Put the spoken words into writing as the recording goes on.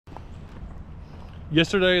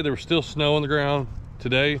Yesterday there was still snow on the ground.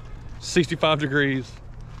 Today 65 degrees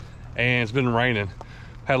and it's been raining.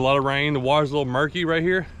 Had a lot of rain. The water's a little murky right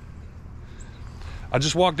here. I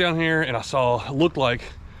just walked down here and I saw, it looked like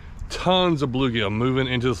tons of bluegill moving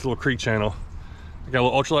into this little creek channel. I got a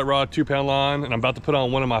little ultralight rod, 2-pound line, and I'm about to put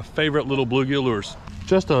on one of my favorite little bluegill lures.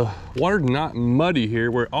 Just a water not muddy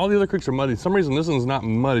here, where all the other creeks are muddy. For some reason this one's not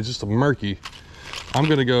muddy, it's just a murky. I'm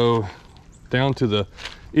gonna go down to the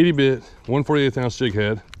itty bit 1/48 ounce jig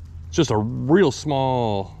head. Just a real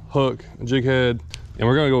small hook, jig head, and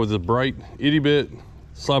we're gonna go with the bright itty bit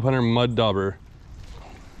slab hunter mud dauber.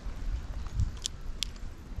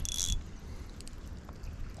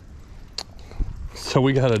 So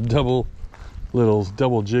we got a double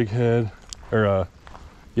jig head, or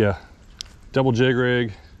yeah, double jig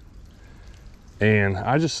rig. And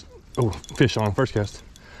I just, oh, fish on, first cast.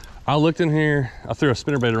 I looked in here, I threw a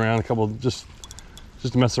spinnerbait around, a couple, just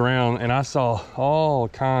to mess around, and I saw all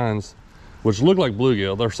kinds, which look like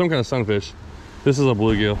bluegill. They're some kind of sunfish. This is a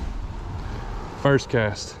bluegill. First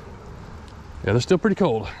cast. Yeah, they're still pretty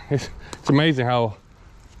cold. It's amazing how,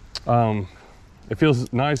 it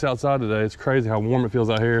feels nice outside today. It's crazy how warm it feels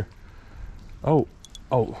out here. Oh,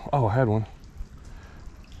 I had one.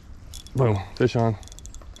 Boom, fish on.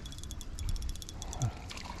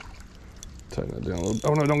 Tighten that down a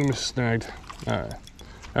little. Oh no, don't get me snagged. All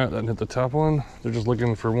right, that hit the top one. They're just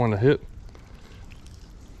looking for one to hit.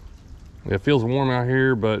 Yeah, it feels warm out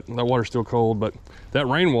here, but that water's still cold. But that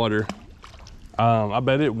rainwater, I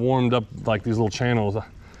bet it warmed up like these little channels.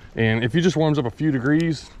 And if it just warms up a few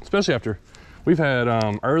degrees, especially after, we've had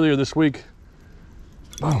earlier this week,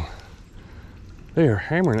 boom, they are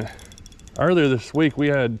hammering it. Earlier this week, we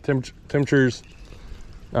had temperatures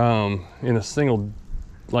in a single,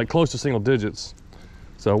 like close to single digits.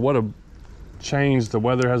 So what a change the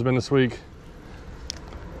weather has been this week.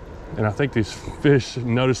 And I think these fish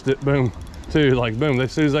noticed it, boom, too. Like boom,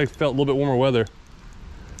 as soon as they felt a little bit warmer weather,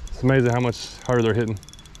 it's amazing how much harder they're hitting.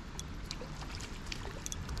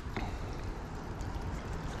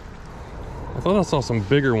 I thought I saw some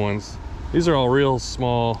bigger ones. These are all real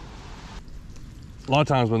small. A lot of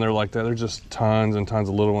times when they're like that, they're just tons and tons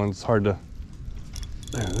of little ones. It's hard to,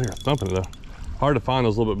 man, they're thumping it though. Hard to find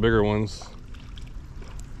those little bit bigger ones.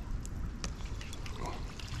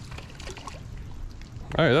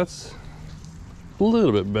 All right, that's a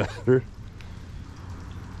little bit better.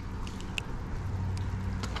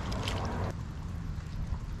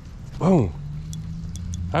 Boom.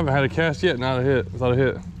 I haven't had a cast yet, not a hit, without a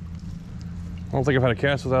hit. I don't think I've had a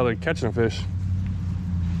cast without catching a fish.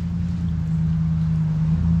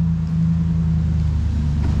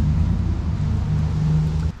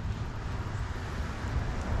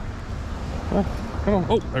 Oh, come on.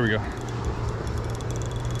 Oh, there we go.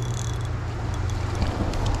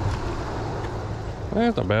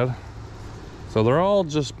 That's not bad. So they're all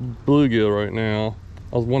just bluegill right now.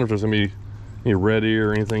 I was wondering if there's gonna be any red ear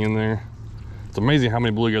or anything in there. It's amazing how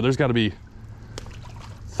many bluegill. There's gotta be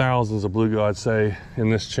thousands of bluegill, I'd say, in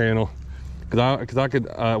this channel. Cause I could,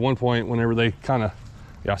 at one point, whenever they kind of,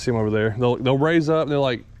 yeah, I see them over there. They'll raise up.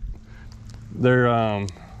 They're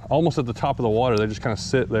almost at the top of the water. They just kind of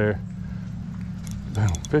sit there. Boom,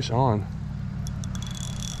 fish on.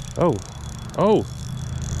 Oh,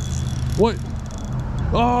 what?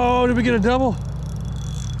 Oh, did we get a double?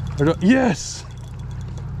 Yes,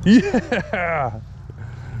 yeah,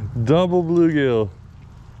 double bluegill.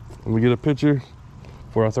 Let me get a picture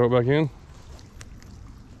before I throw it back in.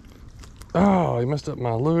 Oh, he messed up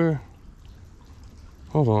my lure.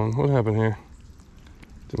 Hold on, what happened here?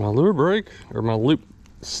 Did my lure break or my loop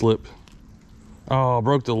slip? Oh, I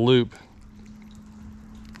broke the loop.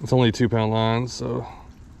 It's only a 2-pound line, so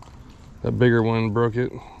that bigger one broke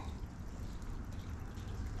it.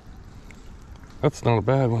 That's not a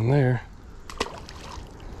bad one there.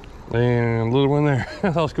 And a little one there.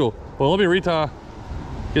 That was cool. Well, let me retie,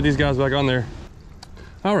 get these guys back on there.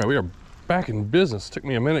 All right, we are back in business. Took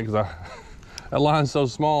me a minute because that line's so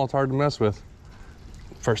small, it's hard to mess with.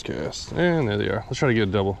 First cast, and there they are. Let's try to get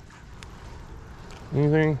a double.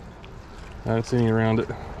 Anything? I haven't seen any around it.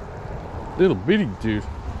 Little bitty dude.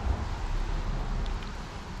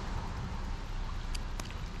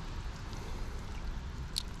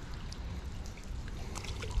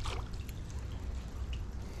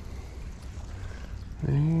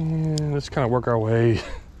 And let's kind of work our way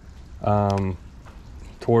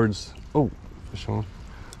towards, oh, fish on,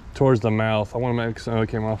 towards the mouth. I want to make some, oh, it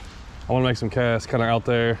came off. I want to make some casts kind of out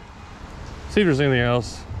there. See if there's anything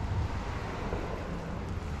else.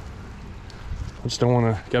 I just don't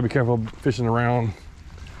want to, gotta be careful fishing around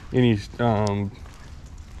any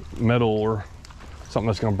metal or something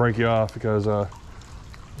that's gonna break you off, because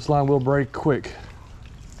This line will break quick.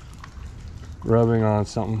 Rubbing on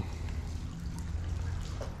something.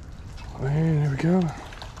 And there we go.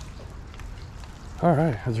 All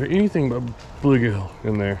right, is there anything but bluegill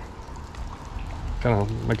in there? Kind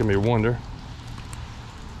of making me wonder.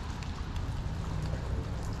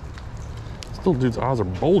 This little dude's eyes are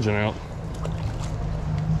bulging out.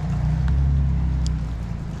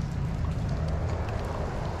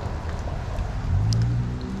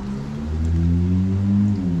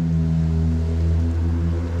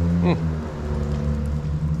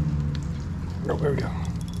 Oh, there we go.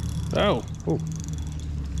 Oh, oh.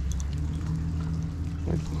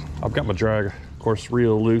 I've got my drag, of course,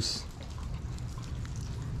 real loose.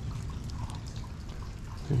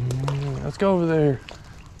 Let's go over there.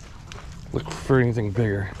 Look for anything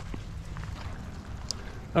bigger.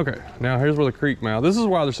 Okay, now here's where the creek mouth. This is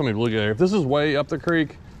why there's so many bluegill. If this is way up the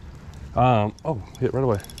creek, oh, hit right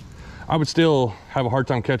away. I would still have a hard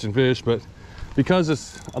time catching fish, but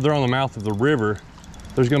because they're on the mouth of the river,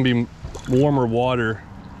 there's gonna be warmer water.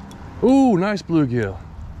 Ooh, nice bluegill.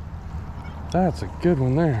 That's a good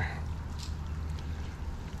one there.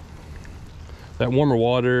 That warmer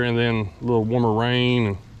water and then a little warmer rain.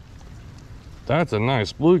 And that's a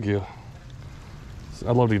nice bluegill.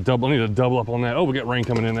 I'd love to double, I need to double up on that. Oh, we got rain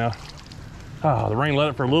coming in now. Ah, the rain let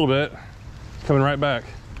up for a little bit. Coming right back.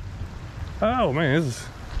 Oh man, this is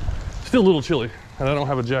still a little chilly and I don't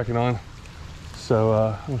have a jacket on.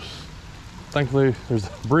 So thankfully there's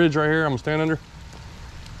a bridge right here I'm gonna stand under.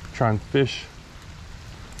 Try and fish.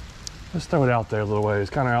 Let's throw it out there a little ways,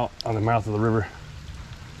 kind of out on the mouth of the river.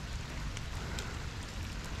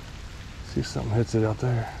 See if something hits it out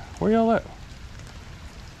there. Where y'all at?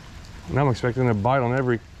 And I'm expecting a bite on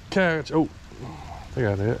every catch. Oh, I think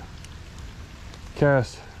I got it.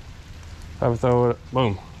 Cast. Have a throw it.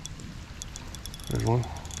 Boom. There's one.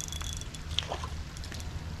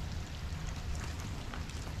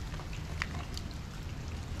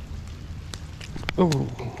 Oh,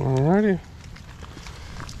 alrighty.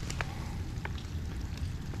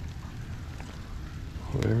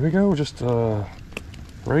 There we go, just a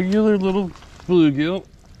regular little bluegill.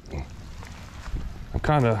 I'm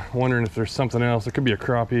kind of wondering if there's something else. There could be a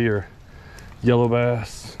crappie or yellow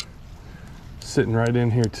bass sitting right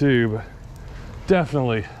in here too, but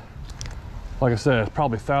definitely, like I said,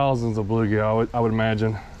 probably thousands of bluegill, I would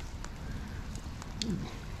imagine.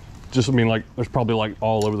 Just, I mean, like, there's probably like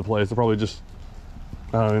all over the place. They're probably just,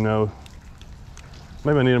 I don't even know.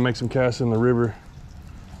 Maybe I need to make some casts in the river.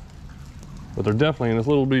 But they're definitely in this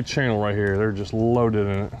little bitty channel right here. They're just loaded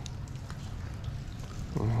in it.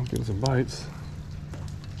 I'm getting some bites.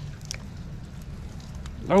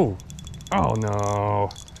 Oh, oh no.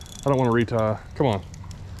 I don't want to retie. Come on,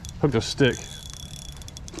 hook the stick.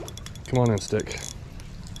 Come on in, stick.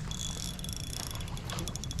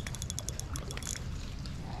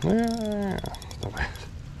 Yeah, not bad.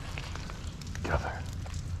 Got there.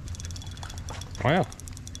 Wow.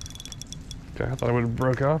 Okay, I thought I would have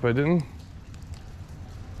broke off, but I didn't.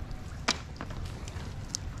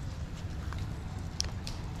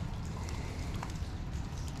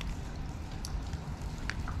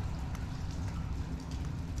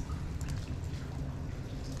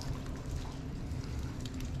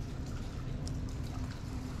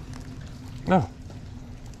 No.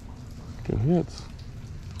 Good hits.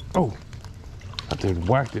 Oh, that dude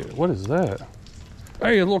whacked it. What is that?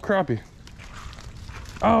 Hey, a little crappie.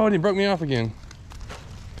 Oh, and he broke me off again.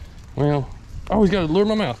 Well, oh, he's got to lure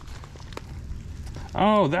my mouth.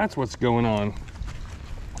 Oh, that's what's going on.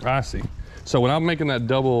 I see. So when I'm making that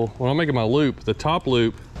double, when I'm making my loop, the top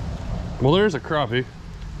loop, well, there's a crappie.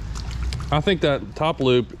 I think that top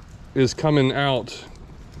loop is coming out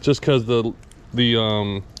just because the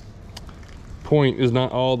point is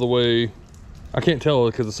not all the way. I can't tell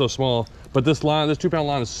because it's so small, but this line, this 2-pound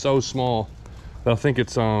line is so small that I think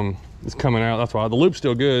it's coming out. That's why the loop's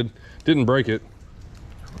still good, didn't break it.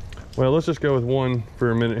 Well, let's just go with one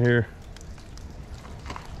for a minute here.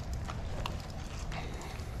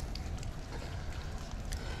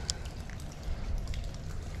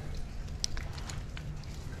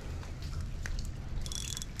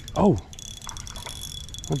 Oh,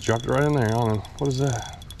 I dropped it right in there. I don't know, what is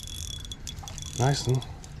that? Nice one.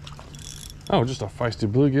 Oh, just a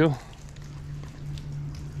feisty bluegill.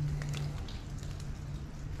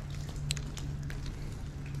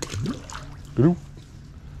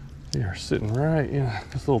 They are sitting right in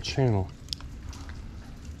this little channel.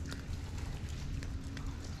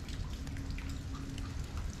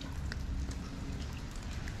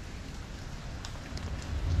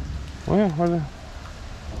 Well, what are they?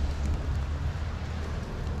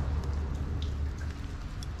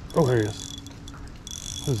 Oh, there he is.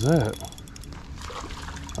 What is that?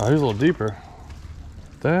 Oh, he's a little deeper.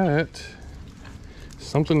 That,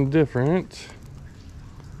 something different.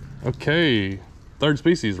 Okay, third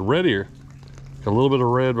species, red ear. Got a little bit of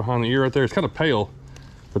red behind the ear right there. It's kind of pale,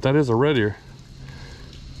 but that is a red ear.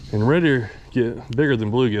 And red ear get bigger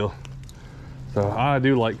than bluegill. So I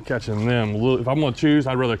do like catching them. If I'm gonna choose,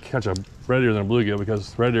 I'd rather catch a red ear than a bluegill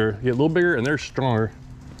because red ear get a little bigger and they're stronger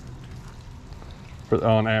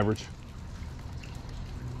on average.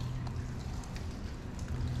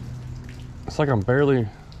 It's like I'm barely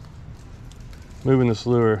moving this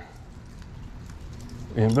lure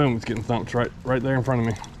and boom, it's getting thumped right there in front of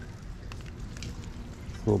me.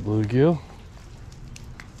 Little bluegill.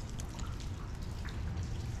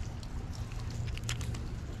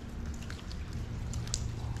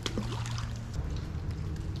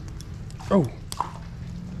 Oh,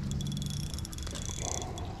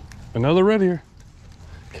 another red ear.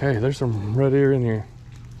 Okay, there's some red ear in here.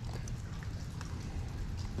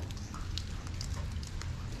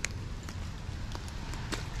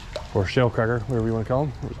 Or shell cracker, whatever you want to call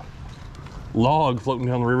them. There's a log floating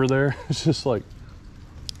down the river there. It's just like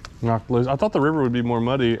knocked loose. I thought the river would be more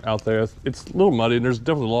muddy out there. It's a little muddy and there's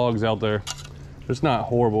definitely logs out there. It's not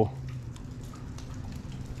horrible.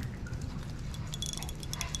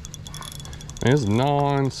 And it's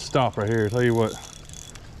non-stop right here. Tell you what.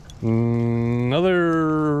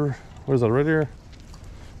 Another, what is that, red ear?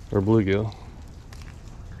 Or bluegill?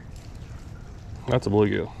 That's a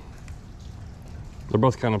bluegill. They're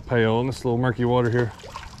both kind of pale in this little murky water here.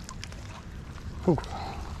 Whew.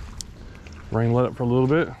 Rain let up for a little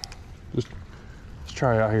bit. Let's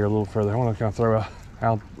try out here a little further. I want to kind of throw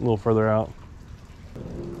out a little further out.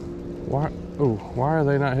 Why? Oh, why are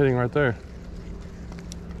they not hitting right there?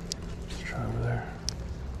 Let's try over there.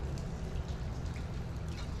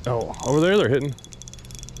 Oh, over there they're hitting.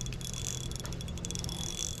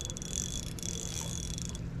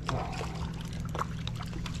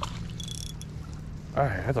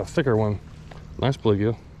 Alright, that's a thicker one. Nice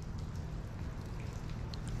bluegill.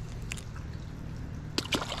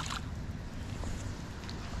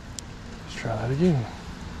 Let's try that again.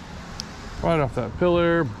 Right off that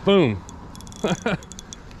pillar, boom.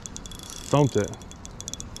 Thumped it.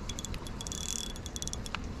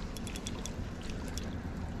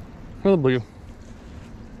 Another bluegill.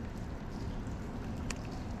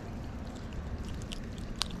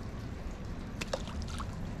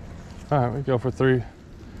 All right, we go for three.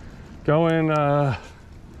 Going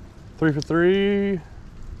 3 for 3.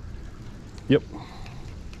 Yep.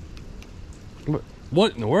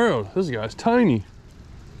 What in the world? This guy's tiny.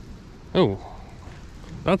 Oh,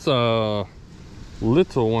 that's a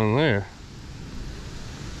little one there.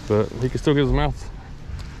 But he can still get his mouth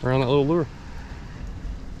around that little lure.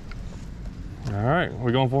 All right,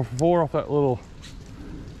 we're going 4 for 4 off that little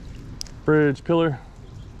bridge pillar.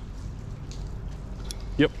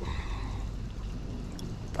 Yep.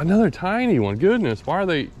 Another tiny one. Goodness, why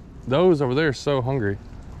are those over there so hungry?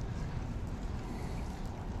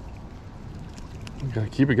 You gotta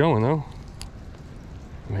keep it going though.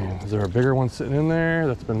 I mean, is there a bigger one sitting in there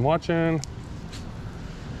that's been watching?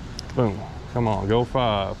 Boom. Come on, go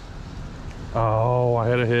 5. Oh, I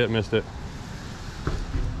had a hit, missed it.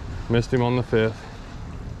 Missed him on the 5th.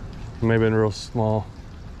 Maybe been real small.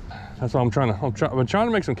 That's what I'm trying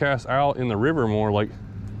to make some casts out in the river more. Like,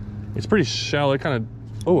 it's pretty shallow. It kind of,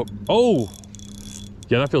 oh,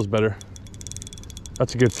 yeah, that feels better.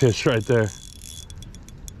 That's a good fish right there.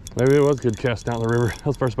 Maybe it was good casting out in the river. That's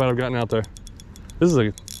the first bite I've gotten out there. This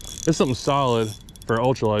is something solid for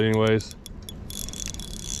ultralight anyways.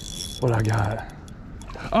 What I got?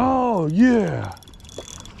 Oh, yeah.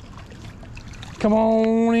 Come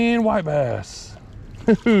on in, white bass.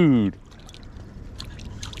 Dude,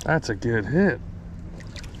 that's a good hit.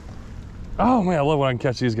 Oh man, I love when I can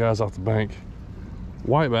catch these guys off the bank.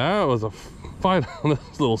 White bass, that was a fight on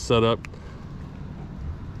this little setup.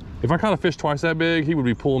 If I caught a fish twice that big, he would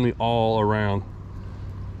be pulling me all around.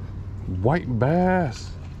 White bass.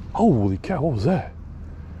 Holy cow, what was that?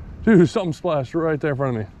 Dude, something splashed right there in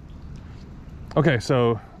front of me. Okay,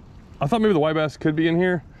 so I thought maybe the white bass could be in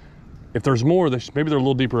here. If there's more, maybe they're a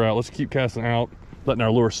little deeper out. Let's keep casting out, letting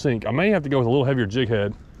our lure sink. I may have to go with a little heavier jig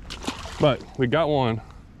head, but we got one.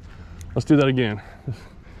 Let's do that again.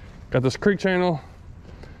 Got this creek channel.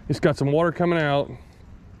 It's got some water coming out.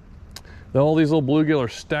 All these little bluegill are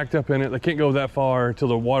stacked up in it. They can't go that far until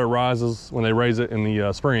the water rises when they raise it in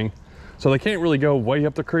the spring. So they can't really go way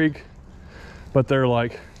up the creek, but they're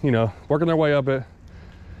like, you know, working their way up it.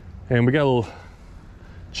 And we got a little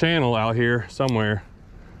channel out here somewhere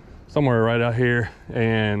right out here.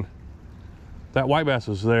 And that white bass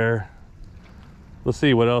was there. Let's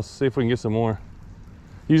see what else, see if we can get some more.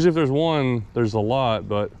 Usually if there's one, there's a lot,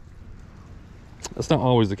 but that's not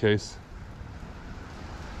always the case.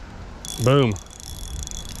 Boom.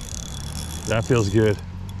 That feels good.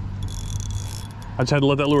 I just had to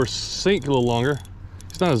let that lure sink a little longer.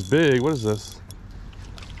 It's not as big. What is this?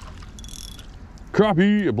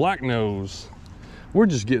 Crappie, a black nose. We're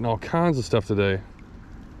just getting all kinds of stuff today.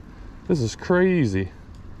 This is crazy.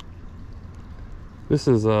 This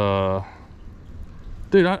is,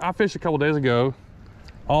 dude, I fished a couple days ago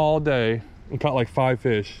all day and caught like 5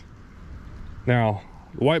 fish. Now,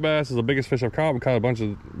 the white bass is the biggest fish I've caught. We caught a bunch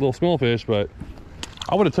of little small fish, but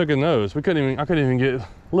I would have taken those. I couldn't even get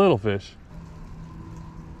little fish.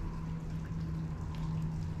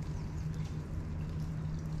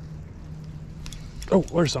 Oh,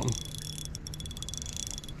 there's something.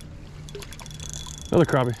 Another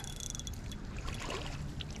crappie.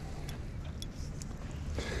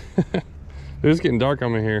 It's getting dark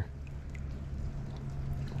on me here.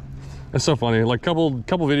 It's so funny. Like couple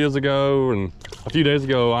videos ago and a few days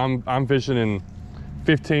ago, I'm fishing in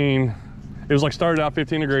 15. It was like started out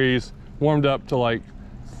 15 degrees, warmed up to like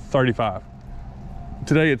 35.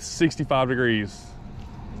 Today it's 65 degrees,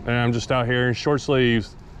 and I'm just out here in short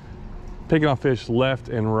sleeves, picking off fish left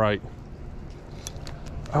and right.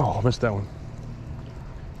 Oh, I missed that one.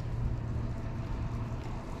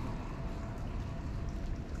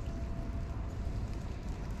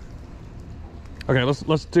 Okay,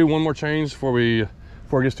 let's do one more change before it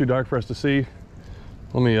gets too dark for us to see.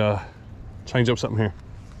 Let me change up something here.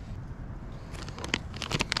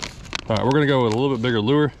 All right, we're gonna go with a little bit bigger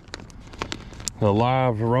lure. A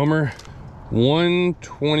live roamer,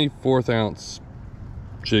 1/24 ounce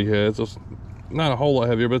jig head. So it's not a whole lot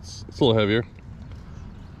heavier, but it's a little heavier.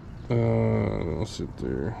 Let's see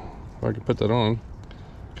there. If I can put that on.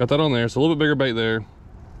 Got that on there. So a little bit bigger bait there.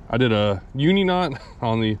 I did a uni knot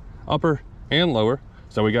on the upper and lower,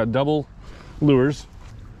 so we got double lures.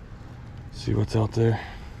 Let's see what's out there.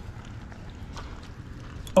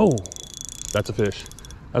 Oh, that's a fish.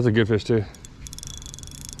 That's a good fish too.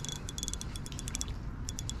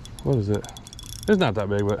 What is it? It's not that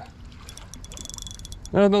big, but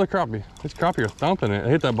there's another crappie. This crappie are thumping it. I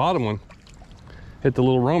hit that bottom one. Hit the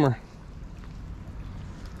little roamer.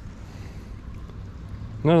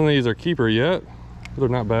 None of these are keeper yet. They're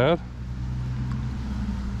not bad.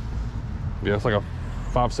 Yeah, it's like a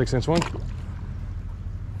 5-6 inch one.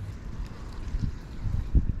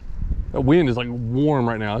 The wind is like warm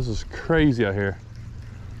right now. This is crazy out here.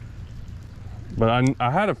 But I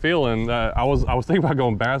had a feeling that I was thinking about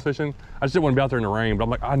going bass fishing. I just didn't want to be out there in the rain, but I'm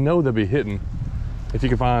like, I know they'll be hitting. If you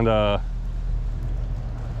can find,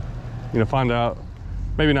 find out,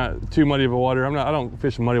 maybe not too muddy of a water. I don't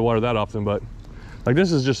fish in muddy water that often, but like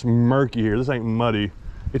this is just murky here. This ain't muddy.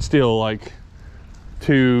 It's still like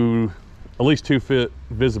at least 2 foot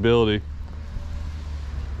visibility.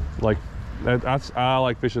 Like I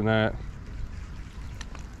like fishing that.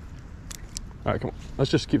 All right, come on. Let's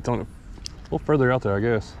just keep throwing it a little further out there, I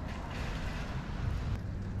guess.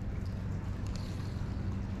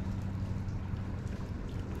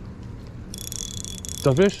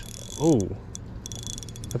 Sunfish? Oh,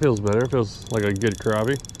 that feels better. It feels like a good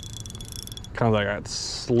crappie. Kind of like that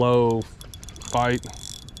slow fight.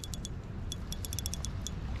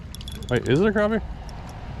 Wait, is it a crappie?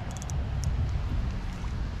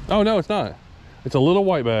 Oh no, it's not. It's a little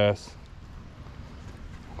white bass.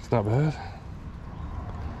 It's not bad.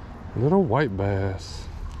 Little white bass.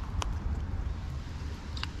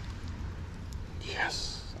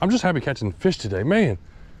 Yes. I'm just happy catching fish today. Man,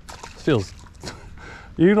 this feels,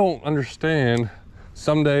 you don't understand.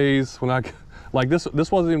 Some days when like this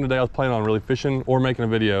wasn't even the day I was planning on really fishing or making a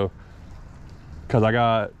video, because I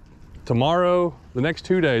got tomorrow, the next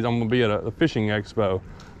 2 days, I'm gonna be at a fishing expo.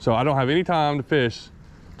 So I don't have any time to fish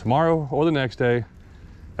tomorrow or the next day.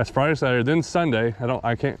 That's Friday, Saturday, then Sunday.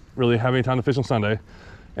 I can't really have any time to fish on Sunday.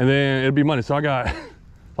 And then it'll be Monday. So I got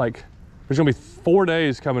like, there's gonna be 4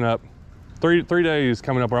 days coming up, three days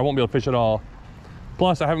coming up where I won't be able to fish at all.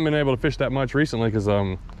 Plus I haven't been able to fish that much recently because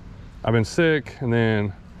I've been sick, and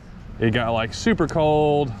then it got like super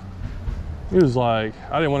cold. It was like,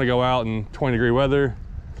 I didn't want to go out in 20-degree weather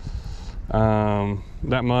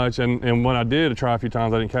that much. And when I did try a few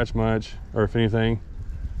times, I didn't catch much, or if anything.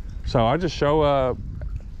 So I just show up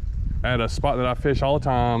at a spot that I fish all the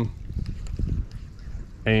time,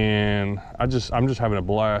 and I'm just having a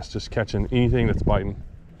blast just catching anything that's biting.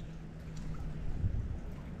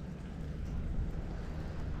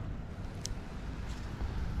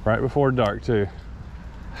 Right before dark too.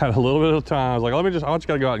 Had a little bit of time. I was like, I just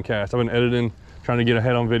gotta go out and cast. I've been editing, trying to get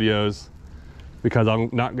ahead on videos, because I'm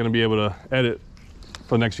not gonna be able to edit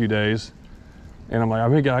for the next few days. And I'm like,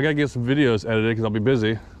 I gotta get some videos edited because I'll be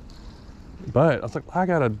busy. But I was like, I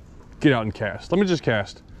gotta get out and cast. Let me just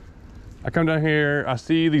cast. I come down here, I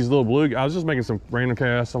see these little bluegill. I was just making some random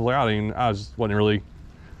casts. I was like, I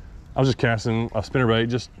was just casting a spinnerbait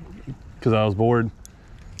just because I was bored.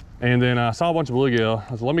 And then I saw a bunch of bluegill. I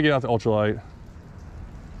said, let me get out the ultralight.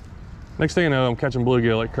 Next thing you know, I'm catching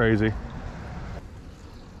bluegill like crazy.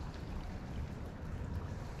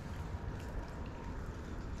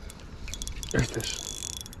 There's fish.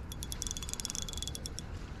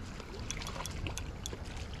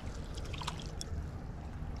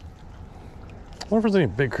 I wonder if there's any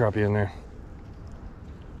big crappie in there.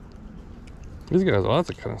 These guys, oh, that's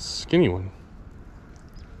a kind of skinny one.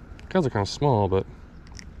 Guys are kind of small, but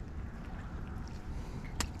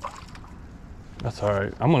that's all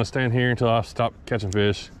right. I'm gonna stand here until I stop catching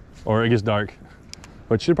fish or it gets dark.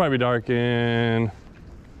 But it should probably be dark in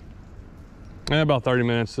about 30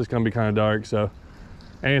 minutes. It's gonna be kind of dark, so,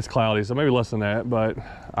 and it's cloudy, so maybe less than that, but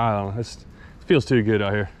I don't know. It feels too good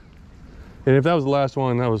out here. And if that was the last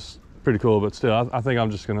one, that was pretty cool, but still, I think I'm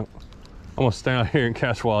gonna stand out here and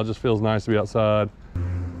catch a while. It just feels nice to be outside.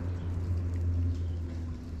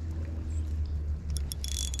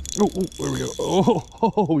 Oh, there we go.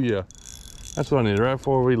 Oh, yeah. That's what I need right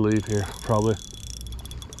before we leave here, probably.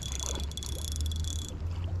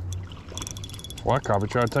 White crappie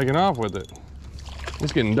tried taking off with it.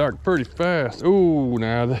 It's getting dark pretty fast. Ooh,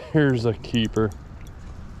 now there's a keeper.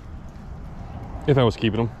 If I was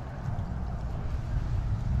keeping them.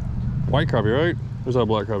 White crappie, right? There's that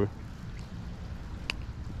black crappie.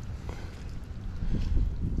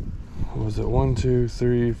 What was it? 1, 2,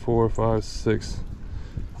 3, 4, 5, 6.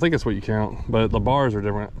 I think that's what you count, but the bars are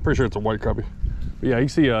different. I'm pretty sure it's a white crappie. But yeah, you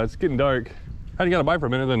see, it's getting dark. I hadn't got a bite for a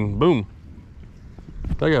minute, then boom.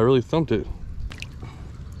 That guy really thumped it.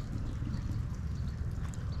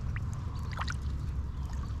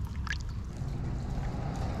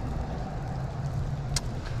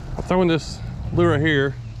 I'm throwing this lure right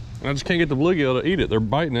here, and I just can't get the bluegill to eat it. They're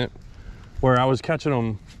biting it, where I was catching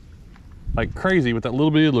them like crazy with that little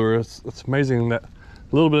bitty lure. It's amazing that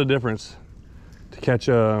little bit of difference to catch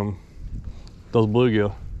those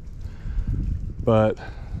bluegill. But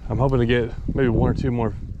I'm hoping to get maybe 1 or 2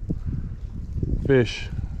 more fish,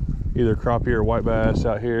 either crappie or white bass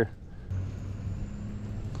out here.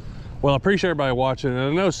 Well, I appreciate everybody watching, and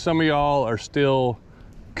I know some of y'all are still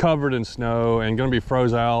covered in snow and gonna be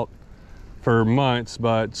froze out for months,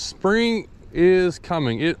 but spring is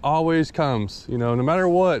coming. It always comes, you know, no matter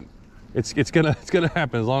what. It's gonna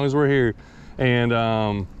happen as long as we're here.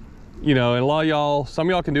 And you know, and a lot of y'all, some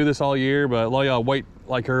of y'all can do this all year, but a lot of y'all wait,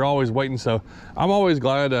 like are always waiting. So I'm always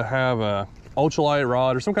glad to have a ultralight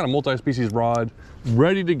rod or some kind of multi-species rod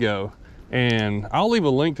ready to go. And I'll leave a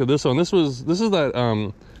link to this one. This is that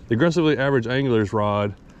the Aggressively Average Anglers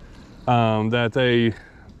rod that they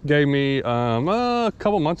gave me a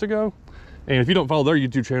couple months ago. And if you don't follow their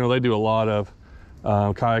YouTube channel, they do a lot of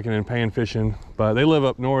kayaking and pan fishing, but they live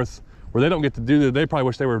up north where they don't get to do that. They probably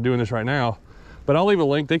wish they were doing this right now. But I'll leave a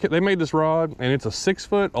link. They made this rod, and it's a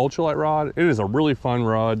 6-foot ultralight rod. It is a really fun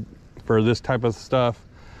rod for this type of stuff.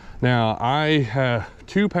 Now, I have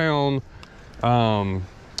 2-pound, I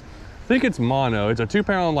think it's mono. It's a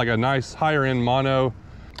 2-pound, like a nice higher end mono.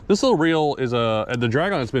 This little reel is the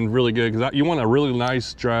drag on it's been really good because you want a really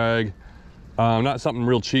nice drag, not something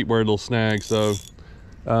real cheap where it'll snag. So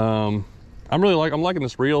I'm liking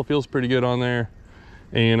this reel. It feels pretty good on there.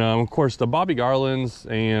 And of course the Bobby Garlands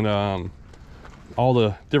and all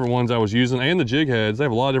the different ones I was using, and the jig heads. They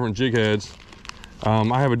have a lot of different jig heads.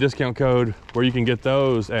 I have a discount code where you can get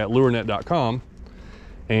those at lurenet.com,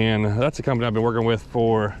 and that's a company I've been working with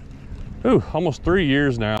for almost 3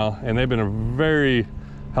 years now, and they've been a very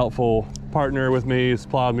helpful partner with me.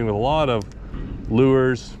 Supplied me with a lot of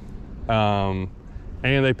lures, and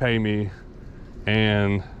they pay me,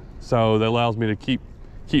 and so that allows me to keep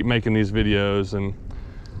making these videos. And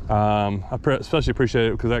I especially appreciate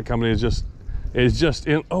it because that company is just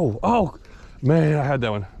in, oh man, I had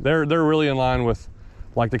that one. They're really in line with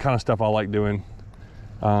like the kind of stuff I like doing,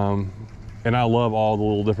 and I love all the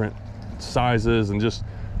little different sizes and just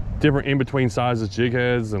different in between sizes jig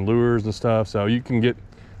heads and lures and stuff. So you can get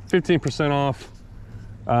 15% off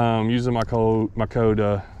using my code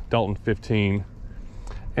Dalton15.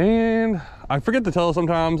 And I forget to tell you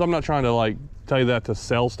sometimes, I'm not trying to like tell you that to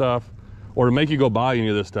sell stuff or to make you go buy any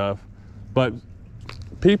of this stuff, but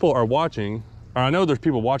people are watching, or I know there's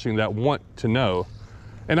people watching that want to know.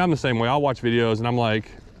 And I'm the same way. I'll watch videos and I'm like,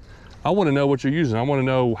 I want to know what you're using. I want to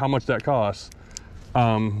know how much that costs.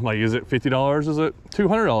 Like, is it $50? Is it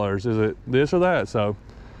 $200? Is it this or that? So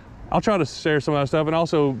I'll try to share some of that stuff, and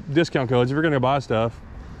also discount codes. If you're gonna buy stuff,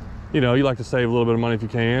 you know, you like to save a little bit of money if you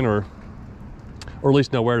can, or at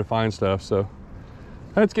least know where to find stuff. So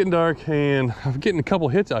it's getting dark, and I'm getting a couple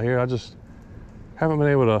hits out here. I just haven't been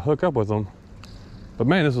able to hook up with them. But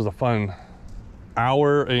man, this was a fun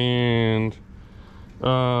hour and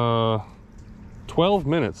 12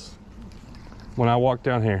 minutes when I walked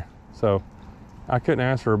down here. So I couldn't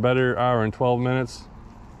ask for a better hour and 12 minutes,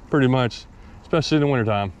 pretty much, especially in the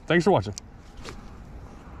wintertime. Thanks for watching.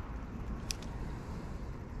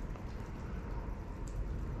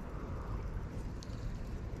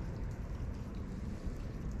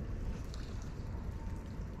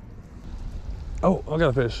 Oh, I got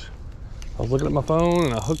a fish. I was looking at my phone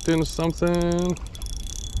and I hooked into something.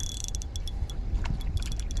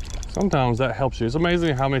 Sometimes that helps you. It's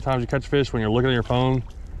amazing how many times you catch fish when you're looking at your phone,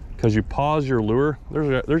 because you pause your lure.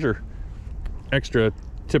 There's your extra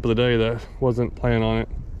tip of the day that wasn't planned on it.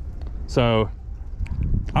 So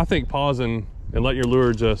I think pausing and let your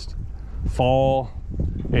lure just fall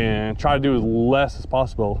and try to do as less as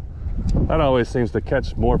possible, that always seems to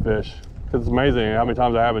catch more fish. Because it's amazing how many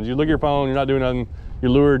times that happens. You look at your phone, you're not doing nothing,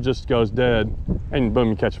 your lure just goes dead, and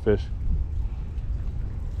boom, you catch a fish.